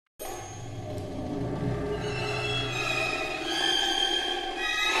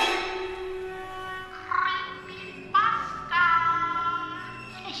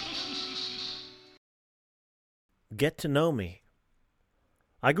get to know me.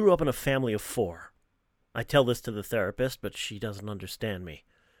 I grew up in a family of 4. I tell this to the therapist, but she doesn't understand me.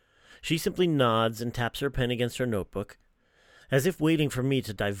 She simply nods and taps her pen against her notebook, as if waiting for me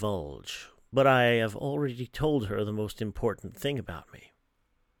to divulge, but I have already told her the most important thing about me.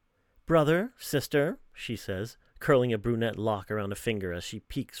 "Brother, sister," she says, curling a brunette lock around a finger as she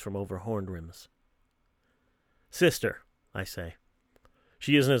peeks from over horn rims. "Sister," I say.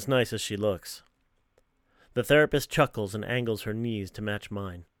 "She isn't as nice as she looks." The therapist chuckles and angles her knees to match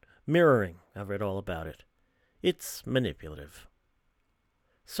mine. Mirroring, I've read all about it. It's manipulative.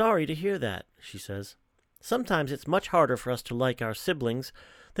 "Sorry to hear that," she says. "Sometimes it's much harder for us to like our siblings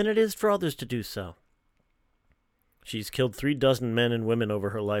than it is for others to do so." "She's killed 36 men and women over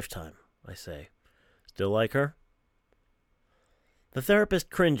her lifetime," I say. "Still like her?" The therapist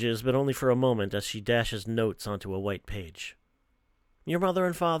cringes, but only for a moment as she dashes notes onto a white page. "Your mother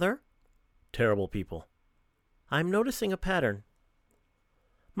and father?" "Terrible people." "I'm noticing a pattern."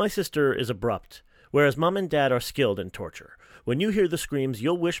 "My sister is abrupt, whereas Mom and Dad are skilled in torture. When you hear the screams,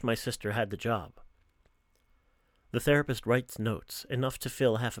 you'll wish my sister had the job." The therapist writes notes, enough to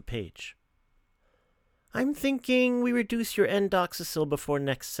fill half a page. "I'm thinking we reduce your N-doxycyl before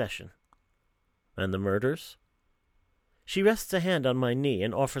next session." "And the murders?" She rests a hand on my knee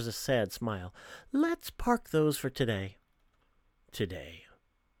and offers a sad smile. "Let's park those for today." Today.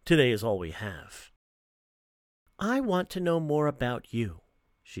 Today is all we have. "I want to know more about you,"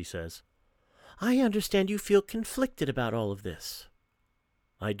 she says. "I understand you feel conflicted about all of this."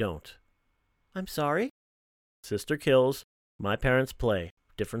 "I don't." "I'm sorry?" Sister kills, my parents play,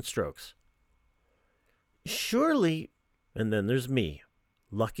 different strokes. "Surely—" And then there's me,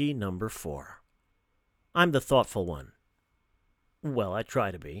 lucky number 4. I'm the thoughtful one. Well, I try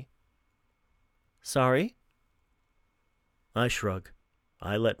to be. "Sorry?" I shrug.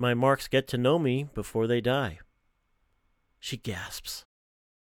 I let my marks get to know me before they die. She gasps.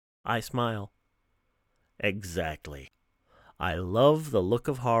 I smile. Exactly. I love the look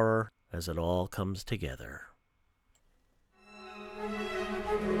of horror as it all comes together.